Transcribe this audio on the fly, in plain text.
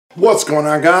What's going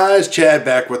on, guys? Chad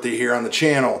back with you here on the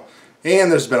channel,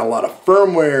 and there's been a lot of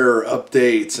firmware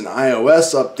updates and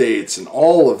iOS updates and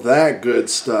all of that good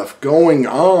stuff going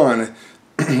on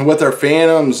with our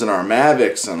Phantoms and our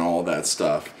Mavics and all that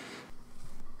stuff.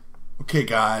 Okay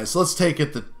guys, let's take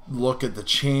a look at the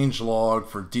change log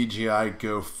for DJI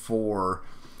GO4,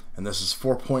 and this is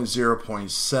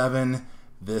 4.0.7.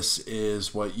 This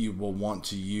is what you will want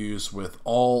to use with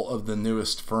all of the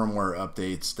newest firmware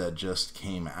updates that just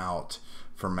came out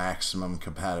for maximum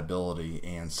compatibility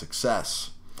and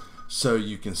success. So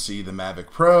you can see the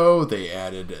Mavic Pro, they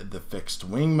added the fixed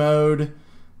wing mode,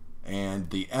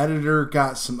 and the editor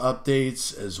got some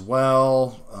updates as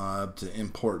well to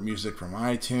import music from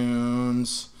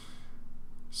iTunes,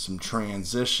 some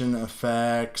transition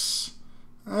effects.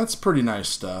 That's pretty nice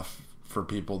stuff for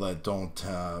people that don't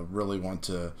really want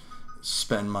to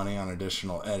spend money on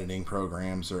additional editing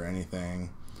programs or anything.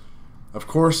 Of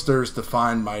course, there's the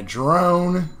Find My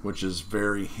Drone, which is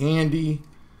very handy.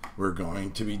 We're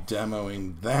going to be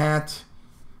demoing that.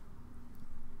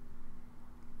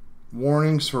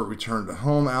 Warnings for return to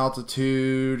home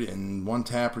altitude and one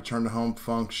tap return to home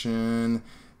function.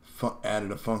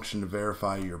 Added a function to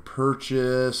verify your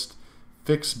purchase.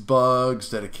 Fix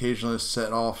bugs that occasionally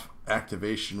set off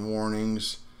activation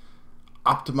warnings,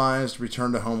 optimized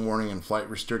return to home warning in flight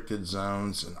restricted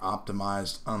zones, and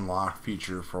optimized unlock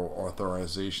feature for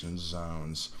authorization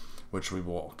zones, which we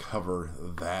will cover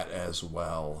that as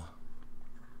well.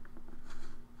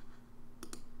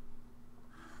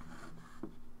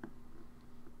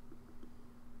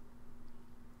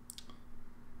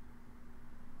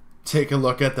 Take a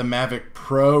look at the Mavic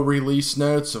Pro release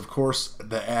notes. Of course,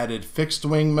 the added fixed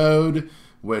wing mode,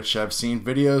 which I've seen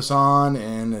videos on,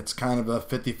 and it's kind of a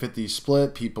 50-50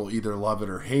 split. People either love it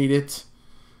or hate it.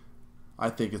 I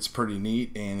think it's pretty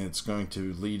neat, and it's going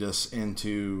to lead us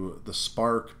into the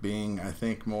Spark being, I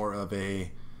think, more of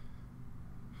a,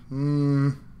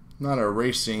 not a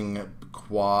racing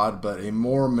quad, but a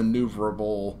more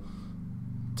maneuverable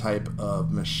type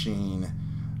of machine.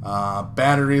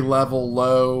 Battery level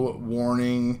low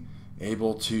warning,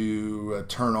 able to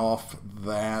turn off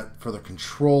that for the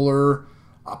controller.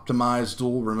 Optimized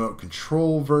dual remote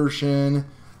control version,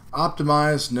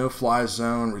 optimized no-fly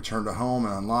zone, return to home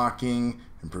and unlocking,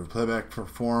 improved playback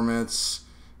performance,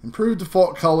 improved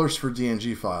default colors for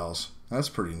DNG files. That's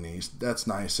pretty neat. That's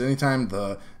nice. Anytime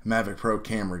the Mavic Pro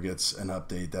camera gets an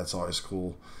update, that's always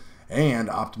cool. And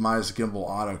optimized gimbal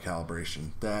auto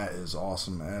calibration. That is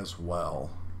awesome as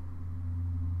well.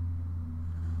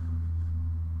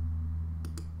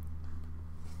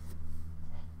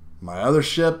 My other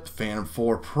ship, Phantom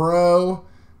 4 Pro,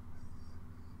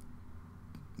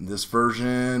 this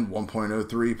version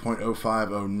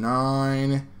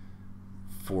 1.03.0509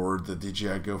 for the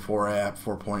DJI GO4 app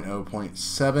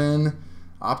 4.0.7,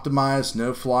 optimized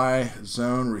no-fly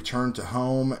zone return to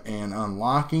home and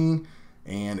unlocking,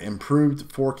 and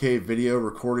improved 4K video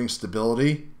recording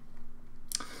stability.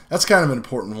 That's kind of an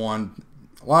important one.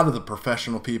 A lot of the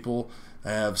professional people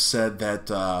have said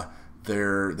that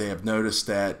they have noticed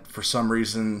that for some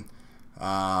reason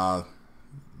the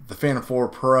Phantom 4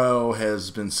 Pro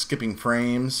has been skipping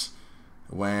frames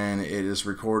when it is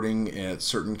recording at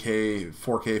certain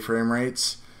 4K frame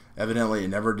rates. Evidently it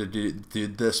never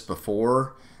did this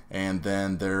before, and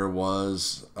then there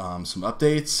was some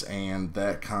updates, and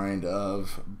that kind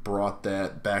of brought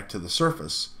that back to the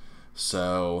surface.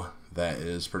 So that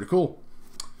is pretty cool.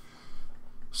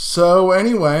 So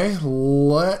anyway,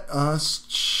 let us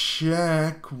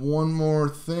check one more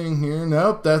thing here.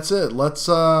 Nope, that's it. Let's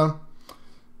go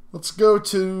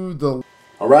to the...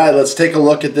 Alright, let's take a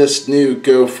look at this new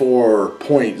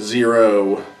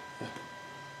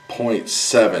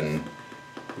GO4.0.7.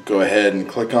 Go ahead and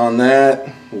click on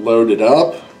that, load it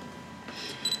up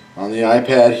on the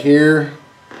iPad here.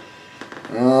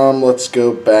 Let's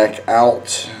go back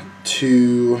out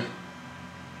to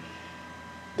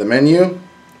the menu.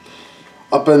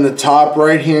 Up in the top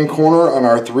right hand corner on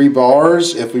our three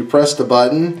bars, if we press the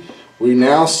button, we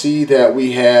now see that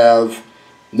we have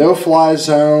no fly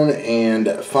zone and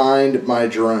Find My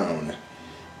Drone.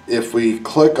 If we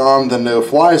click on the no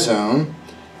fly zone,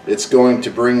 it's going to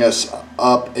bring us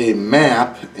up a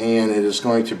map, and it is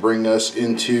going to bring us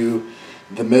into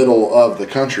the middle of the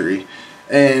country.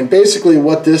 And basically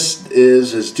what this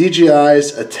is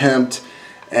DJI's attempt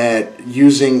at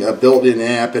using a built-in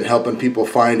app and helping people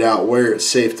find out where it's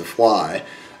safe to fly.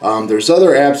 There's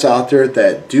other apps out there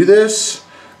that do this,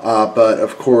 but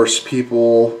of course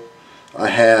people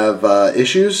have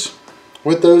issues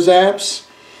with those apps.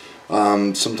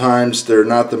 Sometimes they're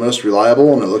not the most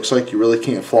reliable, and it looks like you really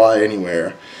can't fly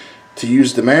anywhere. To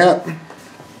use the map,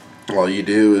 All you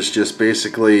do is just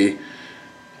basically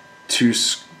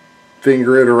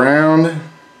finger it around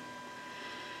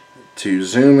to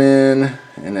zoom in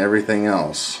and everything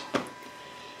else.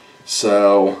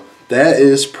 So that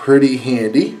is pretty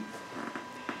handy.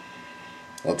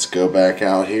 Let's go back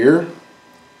out here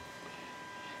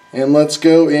and let's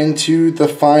go into the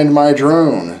Find My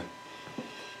Drone.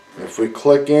 If we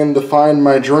click in the Find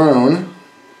My Drone,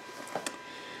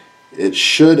 it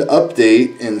should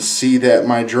update and see that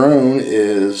my drone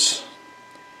is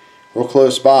real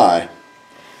close by.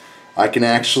 I can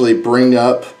actually bring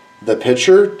up the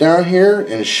picture down here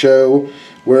and show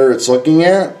where it's looking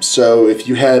at. So if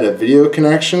you had a video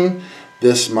connection,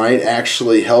 this might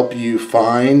actually help you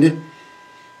find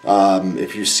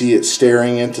if you see it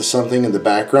staring into something in the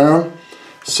background.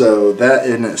 So that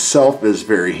in itself is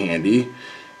very handy.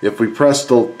 If we press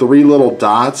the 3 little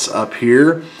dots up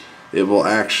here, it will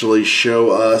actually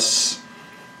show us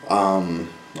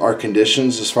our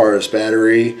conditions as far as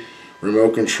battery,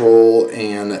 remote control,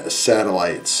 and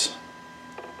satellites.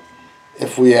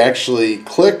 If we actually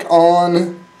click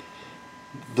on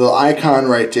the icon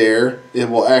right there, it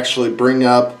will actually bring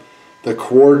up the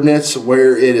coordinates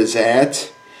where it is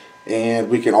at, and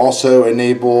we can also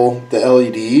enable the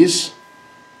LEDs,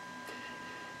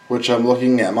 which I'm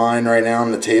looking at mine right now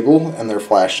on the table and they're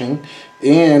flashing,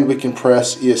 and we can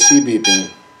press ESC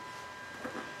beeping.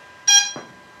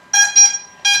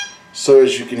 So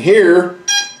as you can hear,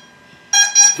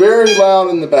 it's very loud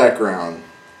in the background.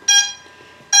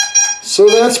 So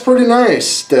that's pretty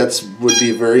nice. That would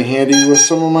be very handy with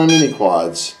some of my mini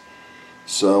quads.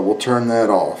 So we'll turn that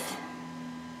off.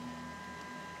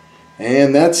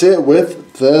 And that's it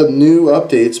with the new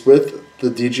updates with the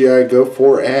DJI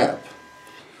Go4 app.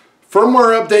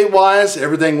 Firmware update wise,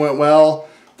 everything went well.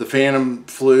 The Phantom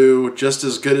flew just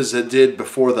as good as it did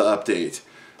before the update.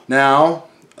 Now,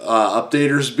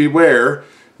 updaters beware.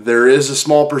 There is a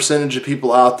small percentage of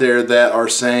people out there that are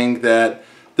saying that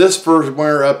this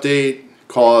firmware update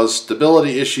caused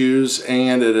stability issues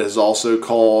and it has also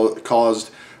caused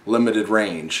limited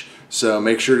range. So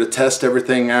make sure to test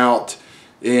everything out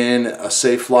in a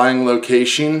safe flying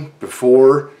location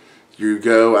before you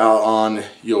go out on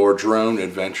your drone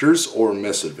adventures or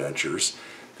misadventures.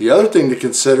 The other thing to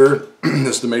consider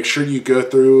is to make sure you go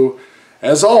through,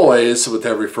 as always with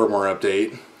every firmware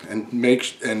update,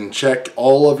 and check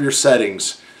all of your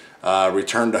settings,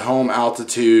 return to home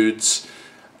altitudes,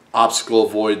 obstacle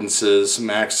avoidances,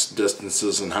 max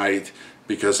distances and height,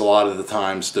 because a lot of the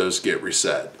times those get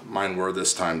reset. Mine were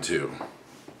this time too.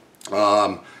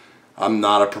 I'm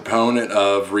not a proponent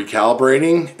of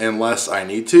recalibrating unless I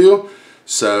need to.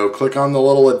 So click on the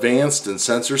little advanced and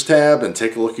sensors tab and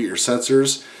take a look at your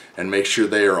sensors and make sure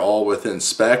they are all within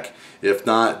spec. If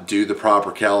not, do the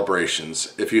proper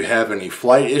calibrations. If you have any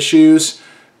flight issues,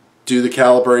 do the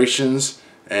calibrations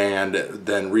and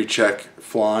then recheck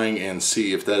flying and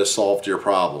see if that has solved your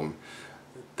problem.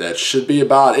 That should be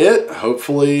about it.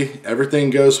 Hopefully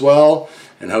everything goes well,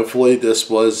 and hopefully this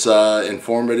was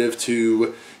informative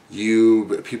to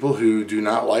you people who do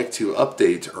not like to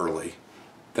update early.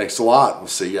 Thanks a lot. We'll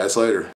see you guys later.